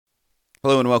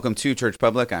Hello and welcome to Church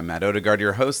Public. I'm Matt Odegaard,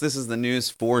 your host. This is the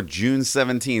news for June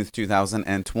 17th,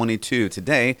 2022.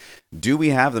 Today, do we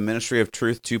have the Ministry of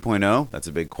Truth 2.0? That's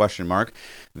a big question mark.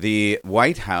 The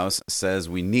White House says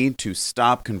we need to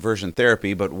stop conversion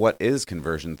therapy, but what is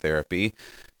conversion therapy?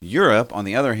 Europe, on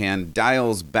the other hand,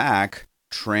 dials back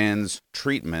trans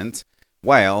treatment,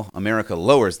 while America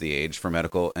lowers the age for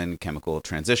medical and chemical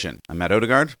transition. I'm Matt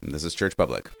Odegaard, and this is Church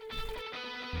Public.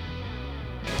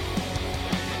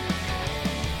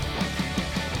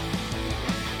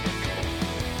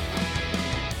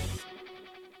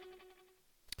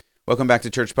 Welcome back to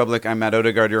Church Public. I'm Matt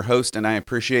Odegaard, your host, and I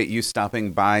appreciate you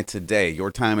stopping by today.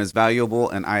 Your time is valuable,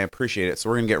 and I appreciate it. So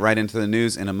we're going to get right into the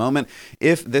news in a moment.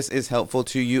 If this is helpful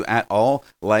to you at all,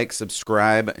 like,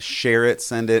 subscribe, share it,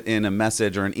 send it in a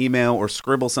message or an email, or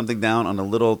scribble something down on a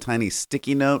little tiny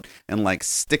sticky note and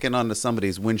stick it onto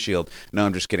somebody's windshield. No,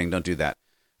 I'm just kidding. Don't do that.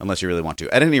 Unless you really want to.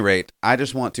 At any rate, I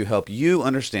just want to help you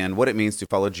understand what it means to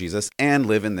follow Jesus and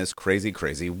live in this crazy,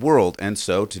 crazy world. And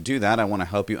so to do that, I want to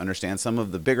help you understand some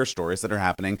of the bigger stories that are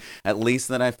happening, at least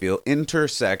that I feel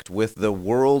intersect with the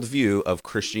worldview of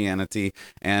Christianity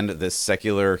and this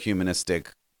secular,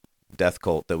 humanistic death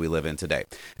cult that we live in today.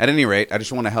 At any rate, I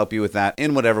just want to help you with that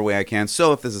in whatever way I can.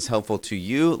 So if this is helpful to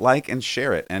you, like and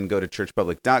share it, and go to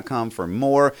churchpublic.com for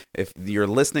more. If you're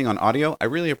listening on audio, I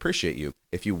really appreciate you.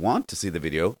 If you want to see the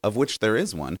video, of which there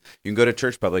is one, you can go to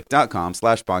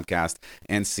churchpublic.com/podcast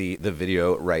and see the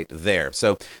video right there.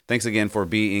 So thanks again for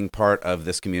being part of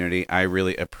this community. I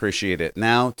really appreciate it.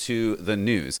 Now to the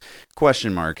news.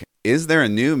 Question mark. Is there a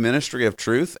new Ministry of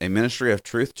Truth, a Ministry of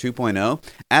Truth 2.0?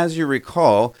 As you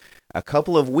recall, a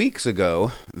couple of weeks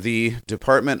ago, the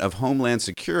Department of Homeland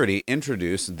Security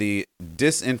introduced the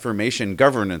Disinformation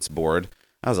Governance Board.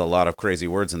 That was a lot of crazy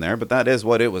words in there, but that is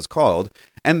what it was called.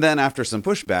 And then after some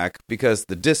pushback, because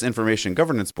the Disinformation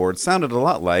Governance Board sounded a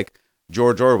lot like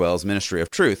George Orwell's Ministry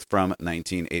of Truth from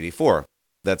 1984.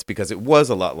 That's because it was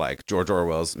a lot like George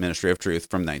Orwell's Ministry of Truth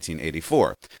from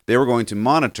 1984. They were going to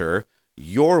monitor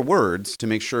your words to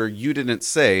make sure you didn't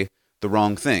say the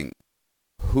wrong thing.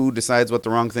 Who decides what the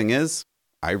wrong thing is?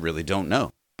 I really don't know,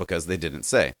 because they didn't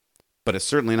say. But it's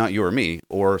certainly not you or me,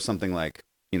 or something like,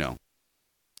 the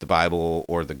Bible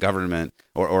or the government,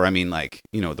 or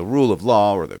the rule of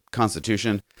law or the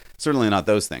Constitution. Certainly not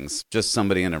those things. Just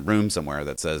somebody in a room somewhere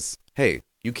that says, hey,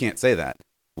 you can't say that.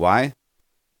 Why?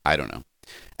 I don't know.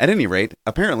 At any rate,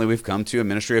 apparently we've come to a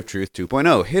Ministry of Truth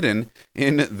 2.0 hidden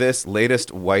in this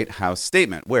latest White House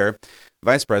statement, where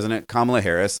Vice President Kamala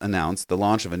Harris announced the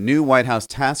launch of a new White House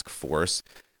task force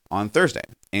on Thursday,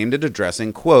 aimed at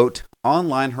addressing, quote,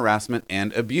 online harassment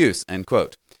and abuse, end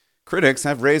quote. Critics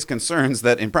have raised concerns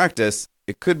that, in practice,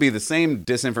 it could be the same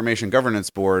Disinformation Governance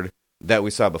Board that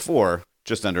we saw before,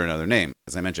 just under another name,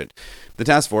 as I mentioned. The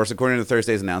task force, according to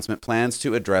Thursday's announcement, plans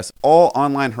to address all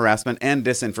online harassment and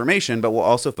disinformation, but will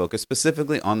also focus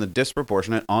specifically on the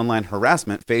disproportionate online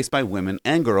harassment faced by women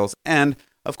and girls and,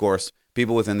 of course,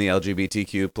 people within the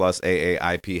LGBTQ plus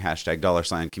AAIP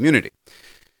 #$ community.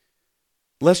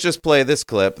 Let's just play this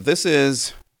clip. This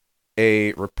is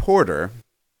a reporter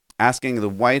asking the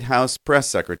White House press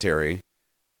secretary,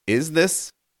 is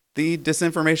this the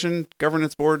Disinformation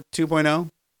Governance Board 2.0?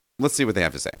 Let's see what they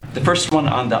have to say. The first one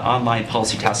on the online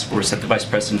policy task force that the Vice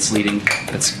President's leading,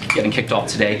 that's getting kicked off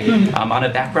today. On a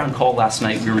background call last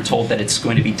night, we were told that it's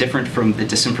going to be different from the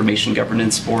Disinformation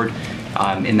Governance Board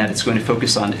in that it's going to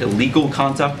focus on illegal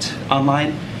conduct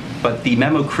online. But the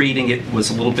memo creating it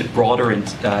was a little bit broader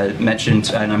and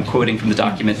mentioned, and I'm quoting from the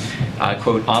document,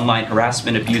 quote, online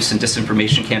harassment, abuse, and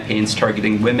disinformation campaigns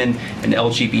targeting women and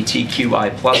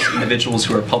LGBTQI plus individuals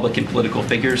who are public and political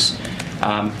figures.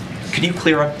 Could you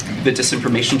clear up the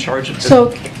disinformation charge?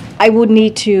 So I would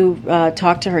need to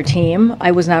talk to her team.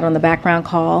 I was not on the background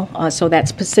call, so that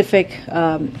specific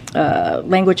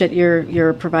language that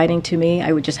you're providing to me,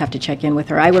 I would just have to check in with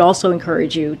her. I would also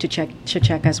encourage you to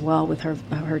check as well with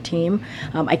her team.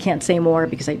 I can't say more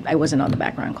because I wasn't on the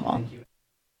background call.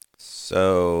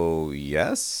 So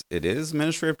yes, it is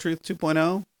Ministry of Truth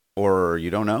 2.0, or you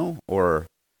don't know, or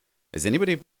is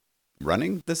anybody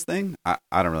running this thing? I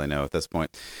don't really know at this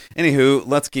point. Anywho,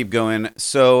 let's keep going.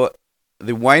 So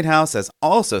the White House has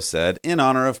also said, in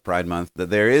honor of Pride Month,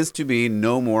 that there is to be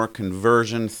no more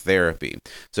conversion therapy.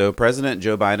 So President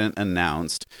Joe Biden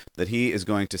announced that he is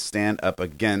going to stand up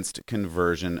against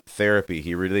conversion therapy.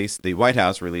 The White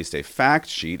House released a fact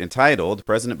sheet entitled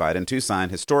President Biden to sign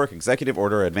historic executive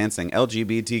order advancing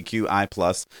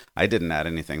LGBTQI+. I didn't add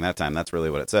anything that time. That's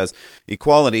really what it says.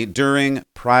 Equality during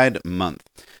Pride Month.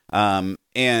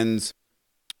 And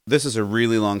this is a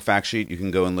really long fact sheet. You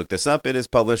can go and look this up. It is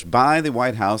published by the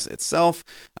White House itself.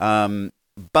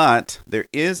 But there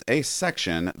is a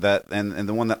section that, and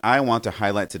the one that I want to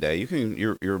highlight today.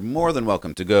 You're more than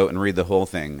welcome to go and read the whole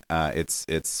thing.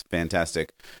 It's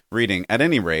fantastic reading. At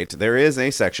any rate, there is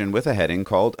a section with a heading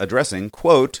called "Addressing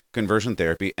quote conversion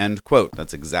therapy," end quote.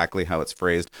 That's exactly how it's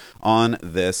phrased on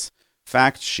this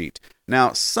fact sheet.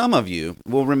 Now, some of you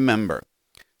will remember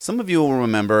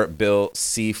Bill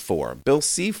C-4. Bill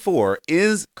C-4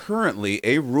 is currently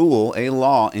a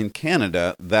law in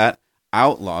Canada that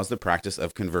outlaws the practice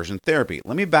of conversion therapy.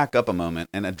 Let me back up a moment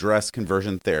and address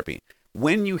conversion therapy.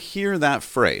 When you hear that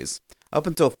phrase, up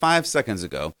until 5 seconds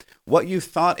ago, what you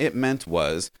thought it meant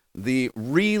was the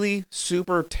really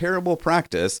super terrible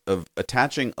practice of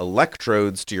attaching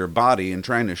electrodes to your body and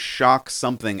trying to shock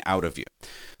something out of you.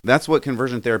 That's what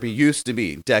conversion therapy used to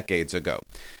be decades ago.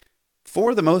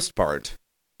 For the most part,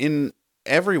 in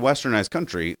every westernized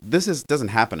country, doesn't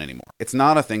happen anymore. It's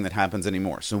not a thing that happens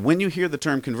anymore. So when you hear the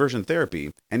term conversion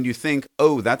therapy and you think,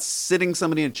 oh, that's sitting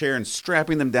somebody in a chair and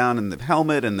strapping them down in the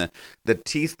helmet and the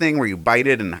teeth thing where you bite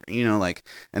it and,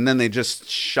 and then they just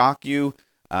shock you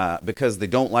because they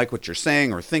don't like what you're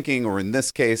saying or thinking, or in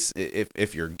this case,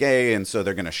 if you're gay, and so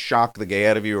they're going to shock the gay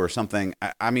out of you or something.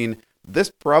 I mean,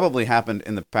 this probably happened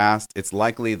in the past. It's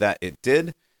likely that it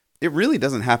did. It really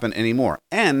doesn't happen anymore.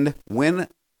 And when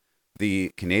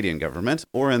the Canadian government,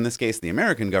 or in this case, the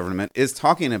American government, is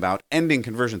talking about ending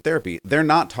conversion therapy, they're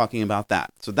not talking about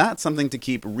that. So that's something to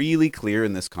keep really clear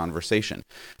in this conversation.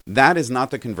 That is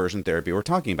not the conversion therapy we're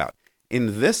talking about.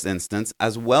 In this instance,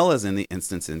 as well as in the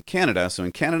instance in Canada, so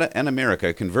in Canada and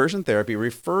America, conversion therapy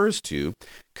refers to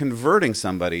converting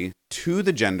somebody to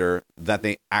the gender that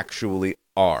they actually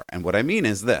are. And what I mean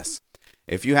is this.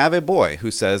 If you have a boy who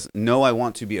says, no, I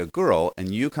want to be a girl,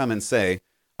 and you come and say,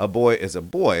 a boy is a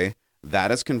boy,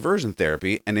 that is conversion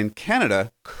therapy. And in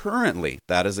Canada, currently,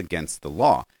 that is against the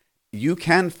law. You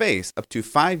can face up to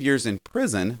 5 years in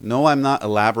prison. No, I'm not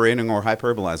elaborating or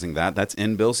hyperbolizing that. That's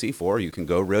in Bill C-4. You can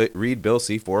go read Bill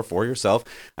C-4 for yourself.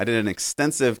 I did an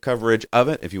extensive coverage of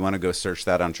it. If you want to go search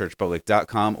that on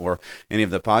churchpublic.com or any of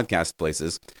the podcast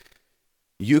places.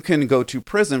 You can go to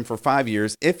prison for 5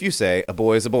 years if you say a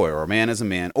boy is a boy or a man is a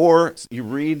man, or you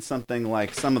read something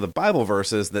like some of the Bible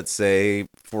verses that say,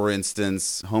 for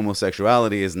instance,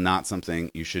 homosexuality is not something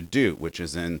you should do, which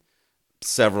is in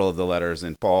several of the letters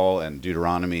in Paul and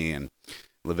Deuteronomy and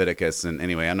Leviticus. And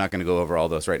anyway, I'm not going to go over all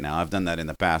those right now. I've done that in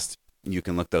the past. You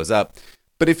can look those up.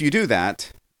 But if you do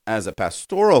that as a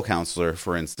pastoral counselor,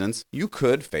 for instance, you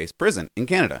could face prison in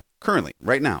Canada currently,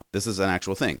 right now. This is an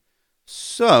actual thing.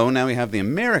 So now we have the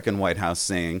American White House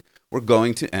saying we're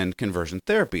going to end conversion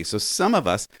therapy. So some of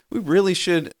us, we really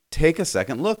should take a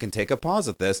second look and take a pause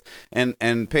at this and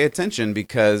pay attention,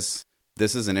 because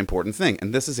this is an important thing.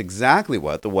 And this is exactly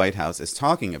what the White House is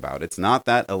talking about. It's not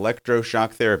that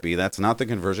electroshock therapy. That's not the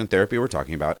conversion therapy we're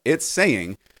talking about. It's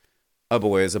saying a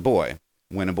boy is a boy.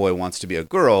 When a boy wants to be a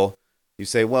girl, you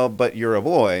say, well, but you're a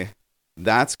boy.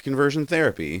 That's conversion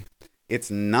therapy.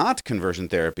 It's not conversion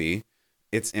therapy.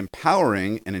 It's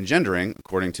empowering and engendering,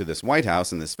 according to this White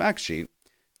House and this fact sheet,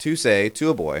 to say to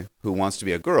a boy who wants to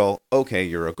be a girl, okay,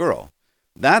 you're a girl.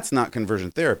 That's not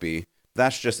conversion therapy.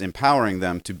 That's just empowering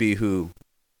them to be who,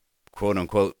 quote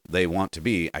unquote, they want to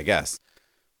be, I guess.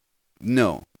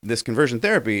 No, this conversion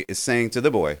therapy is saying to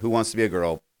the boy who wants to be a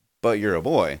girl, but you're a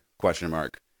boy, question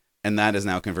mark. And that is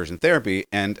now conversion therapy.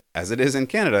 And as it is in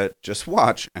Canada, just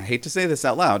watch, I hate to say this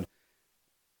out loud,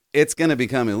 it's going to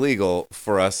become illegal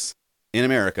for us in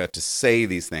America to say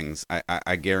these things.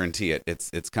 I guarantee it.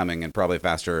 It's coming, and probably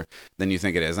faster than you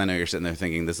think it is. I know you're sitting there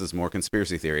thinking this is more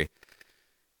conspiracy theory.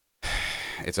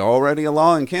 It's already a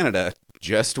law in Canada.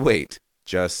 Just wait.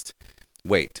 Just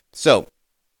wait. So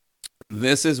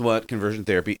this is what conversion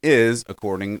therapy is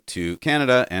according to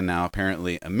Canada and now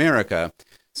apparently America.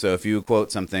 So if you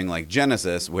quote something like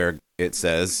Genesis, where it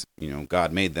says,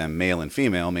 God made them male and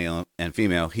female,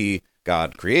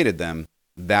 God created them,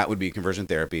 that would be conversion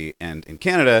therapy. And in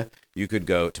Canada, you could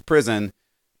go to prison.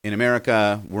 In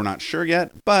America, we're not sure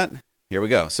yet, but here we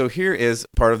go. So here is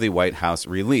part of the White House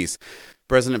release.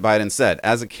 President Biden said,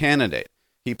 as a candidate,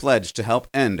 he pledged to help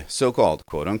end so-called,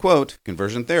 quote-unquote,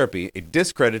 conversion therapy, a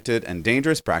discredited and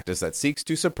dangerous practice that seeks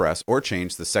to suppress or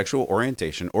change the sexual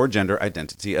orientation or gender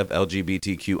identity of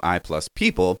LGBTQI plus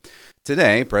people.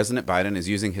 Today, President Biden is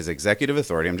using his executive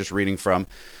authority. I'm just reading from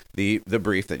the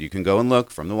brief that you can go and look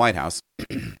from the White House.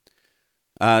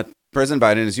 President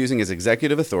Biden is using his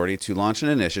executive authority to launch an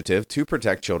initiative to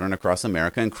protect children across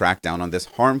America and crack down on this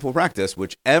harmful practice,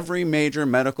 which every major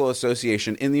medical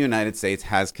association in the United States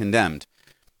has condemned.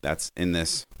 That's in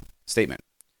this statement.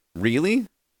 Really?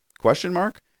 Question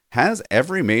mark. Has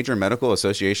every major medical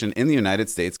association in the United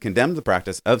States condemned the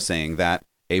practice of saying that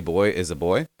a boy is a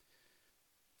boy?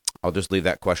 I'll just leave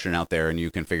that question out there and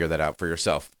you can figure that out for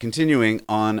yourself. Continuing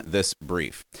on this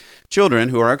brief. Children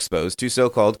who are exposed to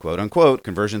so-called quote-unquote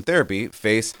conversion therapy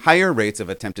face higher rates of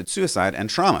attempted suicide and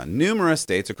trauma. Numerous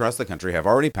states across the country have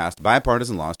already passed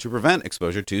bipartisan laws to prevent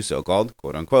exposure to so-called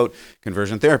quote-unquote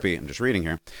conversion therapy. I'm just reading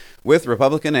here. With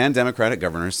Republican and Democratic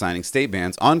governors signing state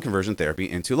bans on conversion therapy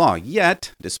into law.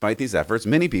 Yet, despite these efforts,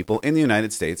 many people in the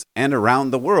United States and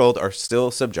around the world are still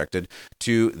subjected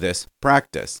to this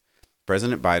practice.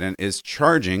 President Biden is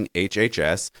charging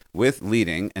HHS with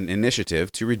leading an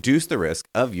initiative to reduce the risk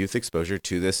of youth exposure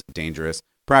to this dangerous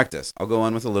practice. I'll go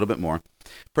on with a little bit more.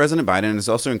 President Biden is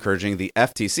also encouraging the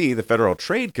FTC, the Federal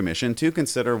Trade Commission, to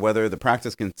consider whether the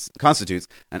practice constitutes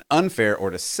an unfair or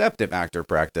deceptive act or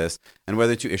practice and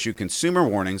whether to issue consumer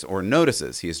warnings or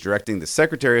notices. He is directing the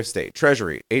Secretary of State,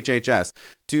 Treasury, HHS,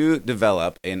 to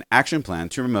develop an action plan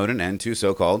to promote an end to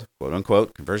so-called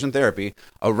quote-unquote conversion therapy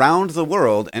around the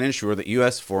world and ensure that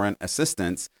U.S. foreign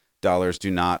assistance dollars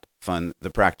do not fund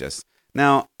the practice.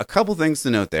 Now, a couple things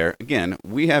to note there. Again,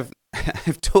 we have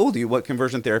I've told you what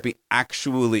conversion therapy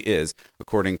actually is.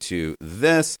 According to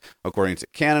this, according to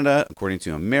Canada, according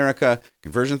to America,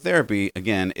 conversion therapy,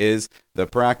 again, is the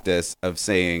practice of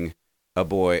saying a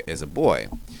boy is a boy,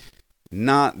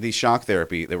 not the shock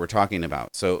therapy that we're talking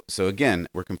about. So again,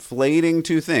 we're conflating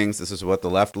two things. This is what the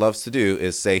left loves to do,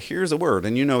 is say, here's a word,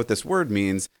 and you know what this word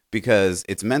means because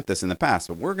it's meant this in the past,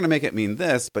 but we're going to make it mean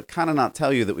this, but kind of not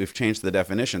tell you that we've changed the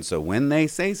definition. So when they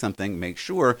say something, make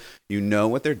sure you know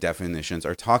what their definitions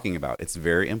are talking about. It's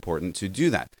very important to do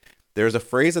that. There's a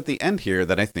phrase at the end here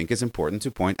that I think is important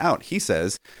to point out. He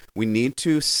says, we need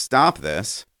to stop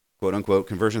this, quote unquote,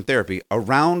 conversion therapy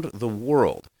around the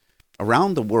world.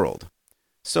 Around the world.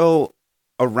 So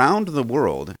around the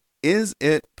world, is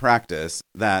it practice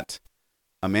that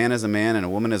a man is a man and a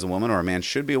woman is a woman, or a man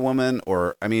should be a woman?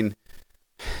 Or, I mean,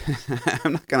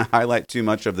 I'm not going to highlight too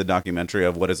much of the documentary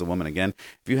of What is a Woman again.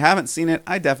 If you haven't seen it,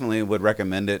 I definitely would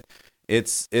recommend it.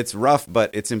 It's rough,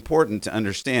 but it's important to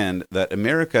understand that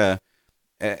America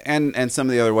and some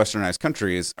of the other westernized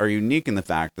countries are unique in the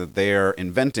fact that they are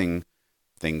inventing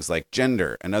things like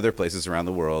gender, and other places around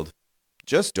the world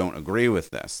just don't agree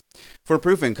with this. For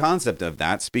proof and concept of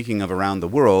that, speaking of around the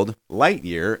world,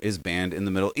 Lightyear is banned in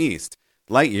the Middle East.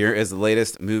 Lightyear is the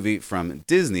latest movie from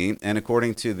Disney, and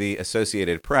according to the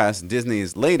Associated Press,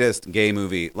 Disney's latest gay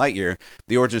movie, Lightyear,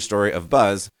 the origin story of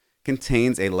Buzz,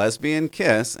 contains a lesbian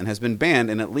kiss and has been banned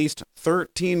in at least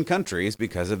 13 countries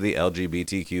because of the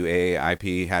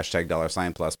LGBTQAAIP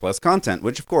 #++ content,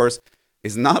 which of course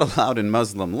is not allowed in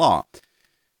Muslim law.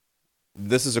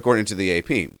 This is according to the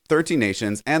AP. 13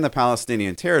 nations and the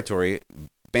Palestinian territory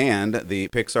banned the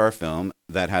Pixar film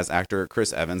that has actor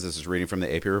Chris Evans, this is reading from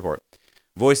the AP report,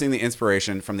 voicing the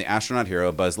inspiration from the astronaut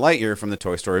hero Buzz Lightyear from the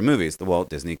Toy Story movies, the Walt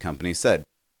Disney Company said.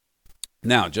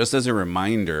 Now, just as a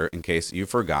reminder, in case you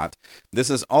forgot, this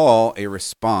is all a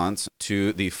response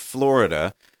to the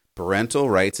Florida Parental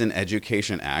Rights in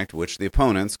Education Act, which the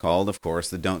opponents called, of course,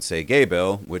 the Don't Say Gay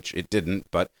bill, which it didn't,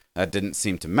 but that didn't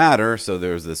seem to matter. So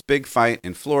there was this big fight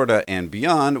in Florida and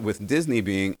beyond, with Disney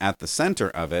being at the center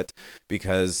of it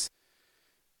because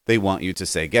they want you to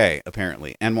say gay,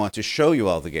 apparently, and want to show you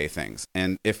all the gay things.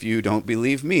 And if you don't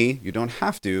believe me, you don't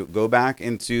have to. Go back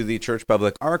into the Church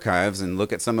Public Archives and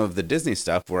look at some of the Disney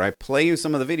stuff where I play you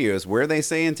some of the videos where they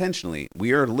say intentionally,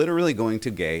 we are literally going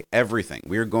to gay everything.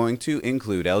 We are going to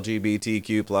include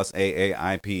LGBTQ plus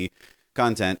AAIP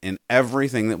content in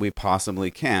everything that we possibly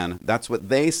can. That's what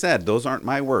they said. Those aren't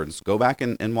my words. Go back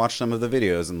and watch some of the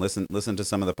videos and listen to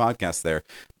some of the podcasts there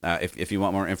if you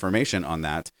want more information on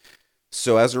that.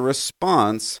 So as a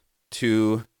response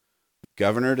to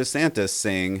Governor DeSantis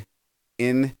saying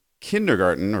in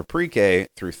kindergarten or pre-K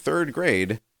through third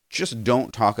grade, just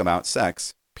don't talk about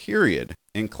sex, period,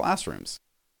 in classrooms.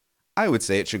 I would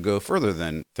say it should go further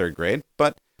than third grade,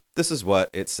 but this is what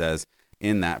it says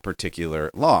in that particular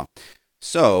law.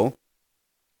 So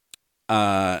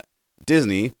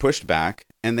Disney pushed back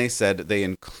and they said they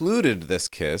included this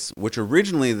kiss, which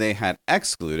originally they had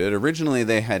excluded. Originally,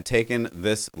 they had taken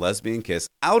this lesbian kiss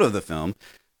out of the film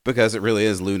because it really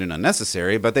is lewd and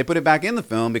unnecessary, but they put it back in the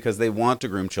film because they want to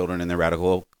groom children in their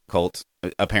radical cult,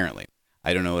 apparently.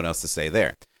 I don't know what else to say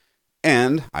there.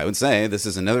 And I would say this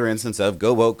is another instance of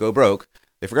go woke, go broke.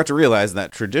 They forgot to realize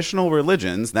that traditional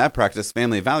religions that practice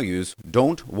family values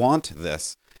don't want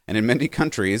this. And in many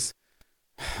countries,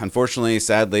 Unfortunately,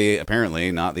 sadly,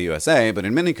 apparently not the USA, but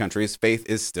in many countries, faith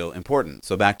is still important.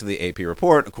 So back to the AP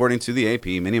report. According to the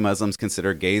AP, many Muslims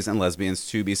consider gays and lesbians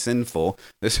to be sinful.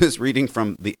 This is reading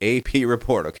from the AP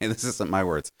report. Okay, this isn't my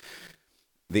words.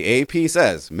 The AP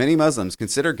says many Muslims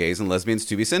consider gays and lesbians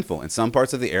to be sinful. In some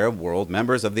parts of the Arab world,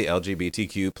 members of the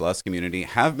LGBTQ plus community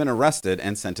have been arrested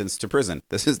and sentenced to prison.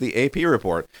 This is the AP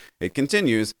report. It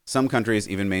continues, some countries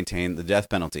even maintain the death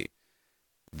penalty.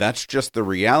 That's just the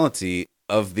reality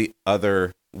of the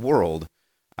other world,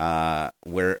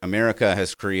 where America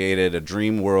has created a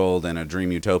dream world and a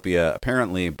dream utopia,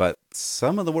 apparently, but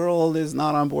some of the world is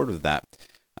not on board with that,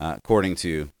 according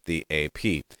to the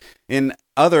AP. In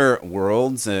other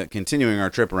worlds, continuing our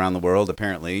trip around the world,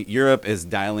 apparently, Europe is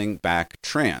dialing back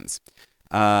trans.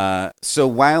 So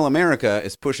while America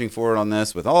is pushing forward on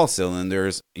this with all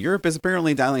cylinders, Europe is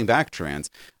apparently dialing back trans.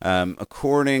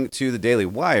 According to the Daily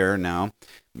Wire now,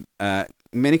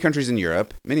 many countries in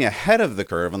Europe, many ahead of the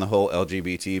curve on the whole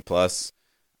LGBT plus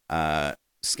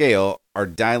scale, are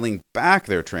dialing back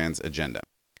their trans agenda.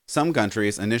 Some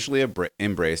countries initially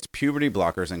embraced puberty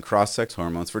blockers and cross-sex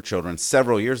hormones for children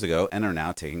several years ago and are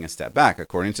now taking a step back.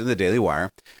 According to the Daily Wire,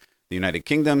 the United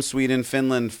Kingdom, Sweden,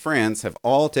 Finland, France have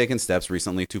all taken steps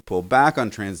recently to pull back on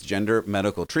transgender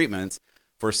medical treatments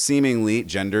for seemingly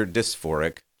gender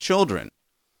dysphoric children.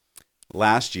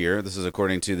 Last year, this is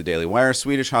according to the Daily Wire,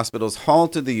 Swedish hospitals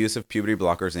halted the use of puberty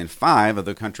blockers in 5 of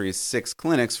the country's 6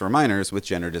 clinics for minors with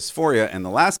gender dysphoria, and the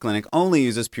last clinic only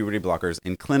uses puberty blockers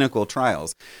in clinical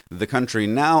trials. The country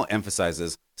now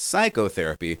emphasizes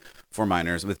psychotherapy for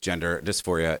minors with gender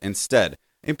dysphoria instead.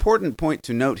 Important point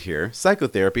to note here,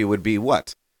 psychotherapy would be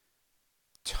what?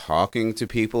 Talking to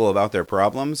people about their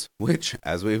problems, which,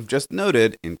 as we've just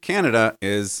noted, in Canada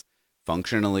is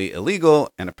functionally illegal,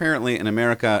 and apparently in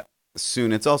America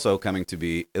soon it's also coming to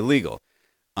be illegal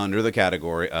under the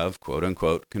category of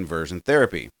quote-unquote conversion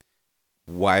therapy.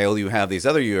 While you have these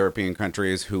other European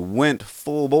countries who went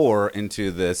full bore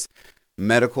into this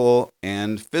medical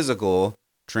and physical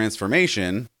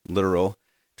transformation, literal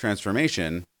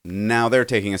transformation, now they're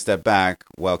taking a step back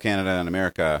while Canada and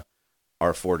America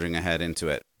are forging ahead into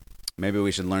it. Maybe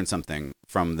we should learn something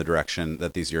from the direction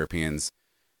that these Europeans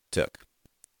took.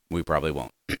 We probably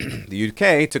won't. The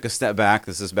UK took a step back.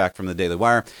 This is back from the Daily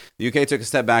Wire. The UK took a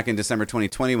step back in December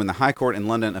 2020 when the High Court in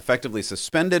London effectively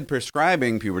suspended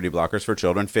prescribing puberty blockers for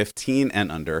children 15 and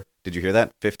under. Did you hear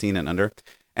that? 15 and under.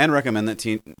 And recommend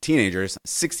that teenagers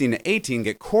 16 to 18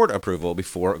 get court approval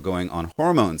before going on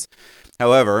hormones.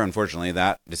 However, unfortunately,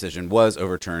 that decision was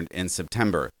overturned in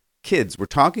September. Kids, we're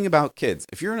talking about kids.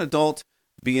 If you're an adult,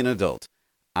 be an adult.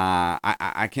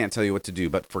 I can't tell you what to do,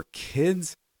 but for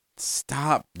kids,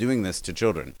 stop doing this to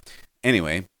children.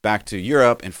 Anyway, back to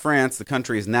Europe. In France, the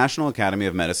country's National Academy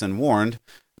of Medicine warned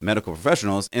medical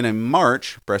professionals in a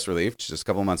March press release, just a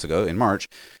couple months ago, in March,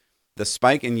 the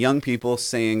spike in young people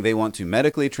saying they want to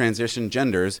medically transition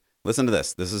genders. Listen to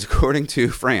this. This is according to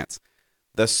France.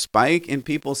 The spike in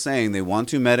people saying they want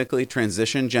to medically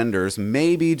transition genders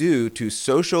may be due to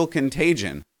social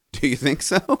contagion. Do you think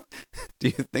so? Do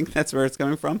you think that's where it's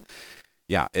coming from?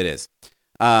 Yeah, it is.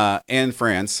 In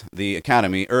France, the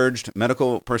Academy urged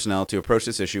medical personnel to approach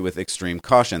this issue with extreme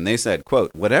caution. They said,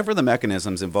 quote, whatever the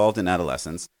mechanisms involved in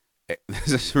adolescence,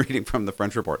 this is reading from the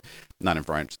French report, not in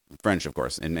French, of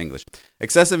course, in English.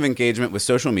 Excessive engagement with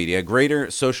social media, greater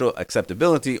social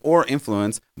acceptability or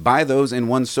influence by those in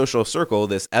one's social circle,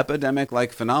 this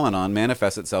epidemic-like phenomenon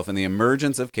manifests itself in the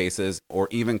emergence of cases or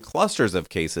even clusters of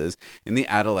cases in the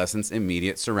adolescent's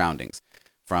immediate surroundings.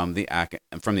 From the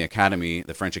Academy,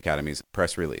 the French Academy's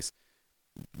press release.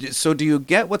 So do you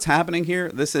get what's happening here?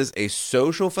 This is a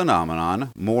social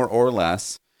phenomenon, more or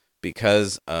less,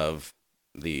 because of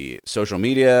the social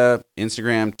media,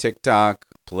 Instagram, TikTok,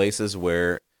 places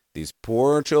where these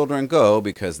poor children go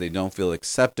because they don't feel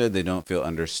accepted, they don't feel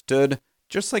understood,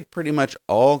 just like pretty much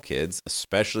all kids,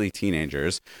 especially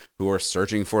teenagers, who are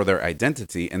searching for their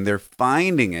identity, and they're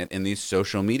finding it in these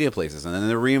social media places, and then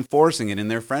they're reinforcing it in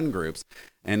their friend groups.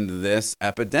 And this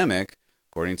epidemic,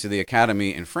 according to the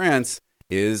Academy in France,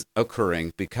 is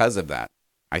occurring because of that.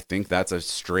 I think that's a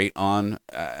straight-on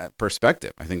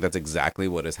perspective. I think that's exactly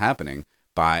what is happening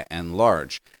by and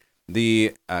large.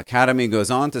 The Academy goes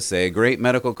on to say, great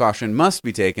medical caution must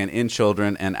be taken in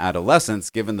children and adolescents,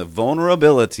 given the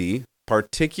vulnerability,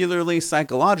 particularly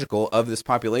psychological, of this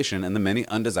population and the many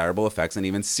undesirable effects and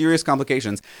even serious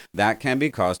complications that can be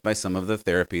caused by some of the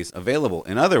therapies available.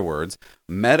 In other words,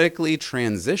 medically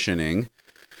transitioning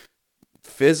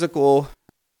physical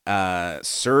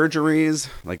surgeries,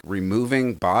 like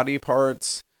removing body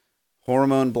parts,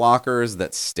 hormone blockers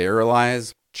that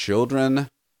sterilize children,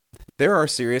 there are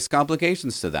serious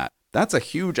complications to that. That's a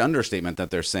huge understatement that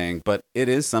they're saying, but it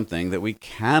is something that we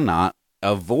cannot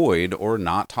avoid or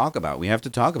not talk about. We have to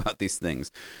talk about these things.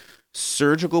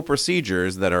 Surgical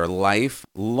procedures that are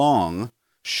lifelong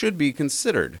should be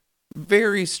considered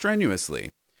very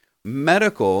strenuously.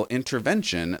 Medical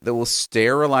intervention that will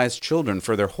sterilize children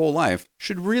for their whole life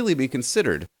should really be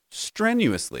considered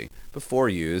strenuously before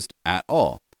used at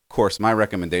all. Of course, my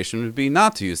recommendation would be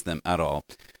not to use them at all.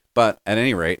 But at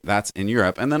any rate, that's in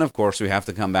Europe. And then, of course, we have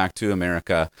to come back to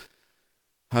America.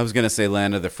 I was going to say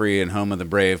land of the free and home of the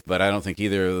brave, but I don't think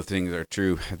either of the things are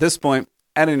true at this point.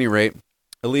 At any rate,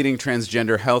 a leading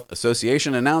transgender health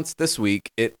association announced this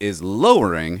week it is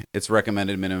lowering its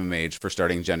recommended minimum age for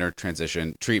starting gender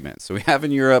transition treatment. So we have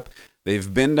in Europe,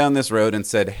 they've been down this road and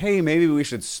said, hey, maybe we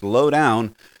should slow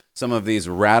down some of these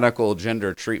radical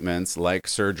gender treatments like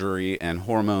surgery and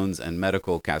hormones and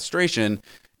medical castration.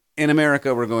 In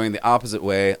America, we're going the opposite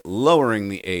way, lowering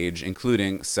the age,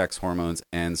 including sex hormones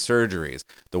and surgeries.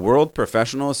 The World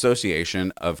Professional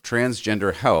Association of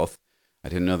Transgender Health, I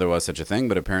didn't know there was such a thing,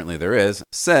 but apparently there is,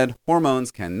 said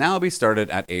hormones can now be started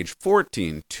at age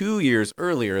 14, 2 years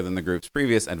earlier than the group's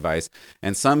previous advice,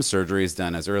 and some surgeries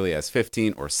done as early as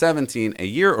 15 or 17, a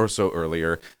year or so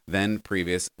earlier than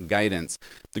previous guidance.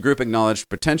 The group acknowledged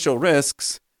potential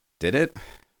risks, did it?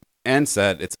 And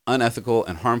said it's unethical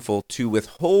and harmful to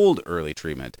withhold early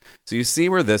treatment. So you see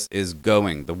where this is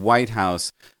going. The White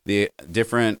House, the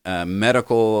different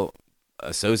medical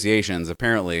associations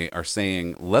apparently are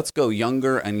saying, let's go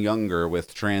younger and younger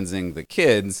with transing the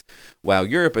kids, while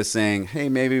Europe is saying, hey,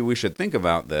 maybe we should think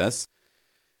about this.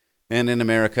 And in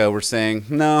America, we're saying,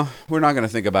 no, we're not going to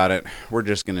think about it. We're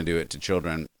just going to do it to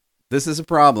children. This is a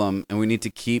problem, and we need to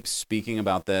keep speaking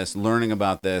about this, learning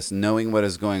about this, knowing what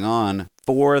is going on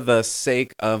for the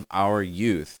sake of our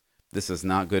youth. This is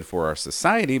not good for our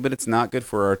society, but it's not good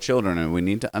for our children, and we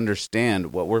need to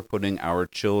understand what we're putting our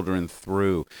children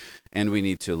through. And we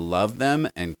need to love them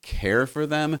and care for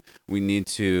them. We need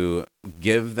to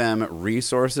give them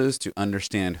resources to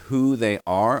understand who they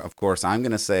are. Of course, I'm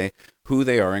going to say who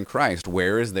they are in Christ.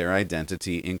 Where is their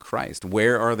identity in Christ?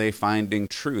 Where are they finding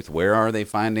truth? Where are they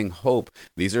finding hope?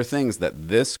 These are things that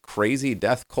this crazy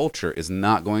death culture is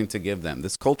not going to give them.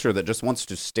 This culture that just wants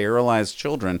to sterilize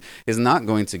children is not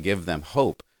going to give them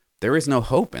hope. There is no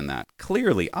hope in that.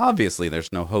 Clearly, obviously,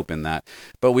 there's no hope in that.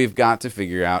 But we've got to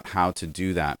figure out how to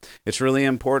do that. It's really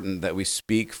important that we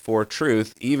speak for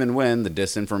truth, even when the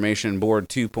Disinformation Board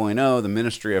 2.0, the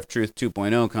Ministry of Truth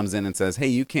 2.0, comes in and says, hey,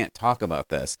 you can't talk about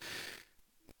this.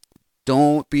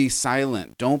 Don't be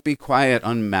silent. Don't be quiet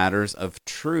on matters of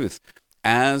truth.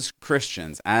 As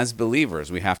Christians, as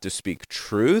believers, we have to speak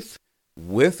truth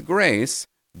with grace.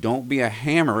 Don't be a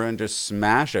hammer and just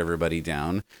smash everybody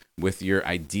down with your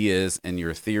ideas and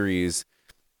your theories,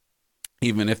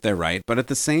 even if they're right. But at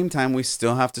the same time, we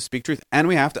still have to speak truth. And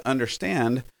we have to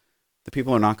understand that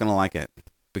people are not going to like it.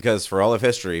 Because for all of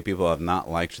history, people have not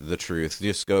liked the truth.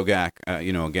 Just go back.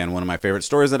 Again, one of my favorite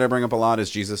stories that I bring up a lot is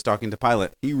Jesus talking to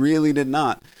Pilate. Pilate really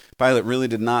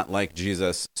did not like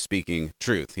Jesus speaking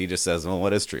truth. He just says, well,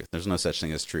 what is truth? There's no such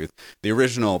thing as truth. The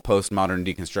original postmodern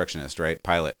deconstructionist, right?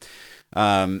 Pilate.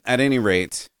 At any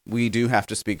rate, we do have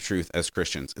to speak truth as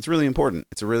Christians. It's really important.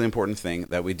 It's a really important thing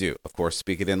that we do. Of course,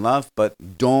 speak it in love, but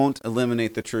don't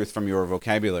eliminate the truth from your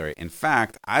vocabulary. In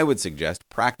fact, I would suggest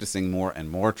practicing more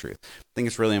and more truth. I think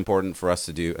it's really important for us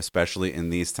to do, especially in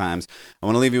these times. I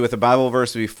want to leave you with a Bible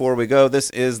verse before we go.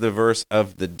 This is the verse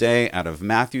of the day out of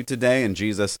Matthew today, and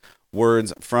Jesus'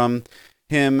 words from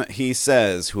him. He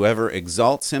says, whoever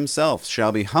exalts himself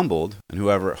shall be humbled, and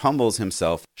whoever humbles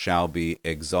himself shall be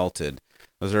exalted.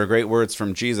 Those are great words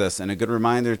from Jesus, and a good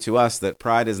reminder to us that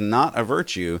pride is not a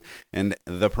virtue, and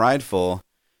the prideful,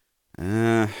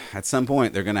 at some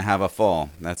point, they're going to have a fall.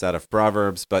 That's out of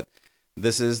Proverbs, but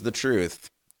this is the truth.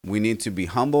 We need to be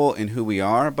humble in who we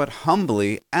are, but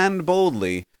humbly and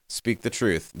boldly speak the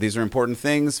truth. These are important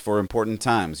things for important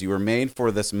times. You were made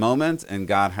for this moment, and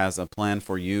God has a plan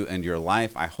for you and your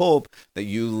life. I hope that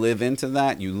you live into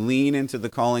that. You lean into the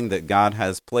calling that God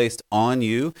has placed on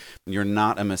you. You're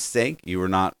not a mistake. You were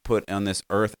not put on this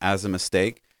earth as a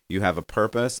mistake. You have a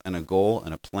purpose and a goal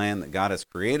and a plan that God has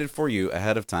created for you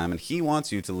ahead of time, and He wants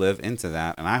you to live into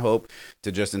that. And I hope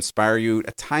to just inspire you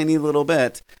a tiny little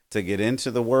bit to get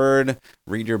into the Word,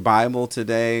 read your Bible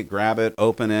today, grab it,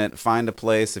 open it, find a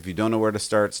place. If you don't know where to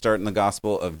start in the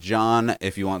Gospel of John.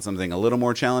 If you want something a little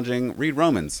more challenging, read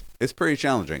Romans. It's pretty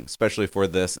challenging, especially for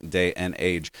this day and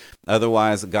age.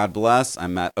 Otherwise, God bless.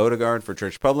 I'm Matt Odegaard for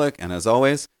Church Public, and as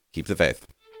always, keep the faith.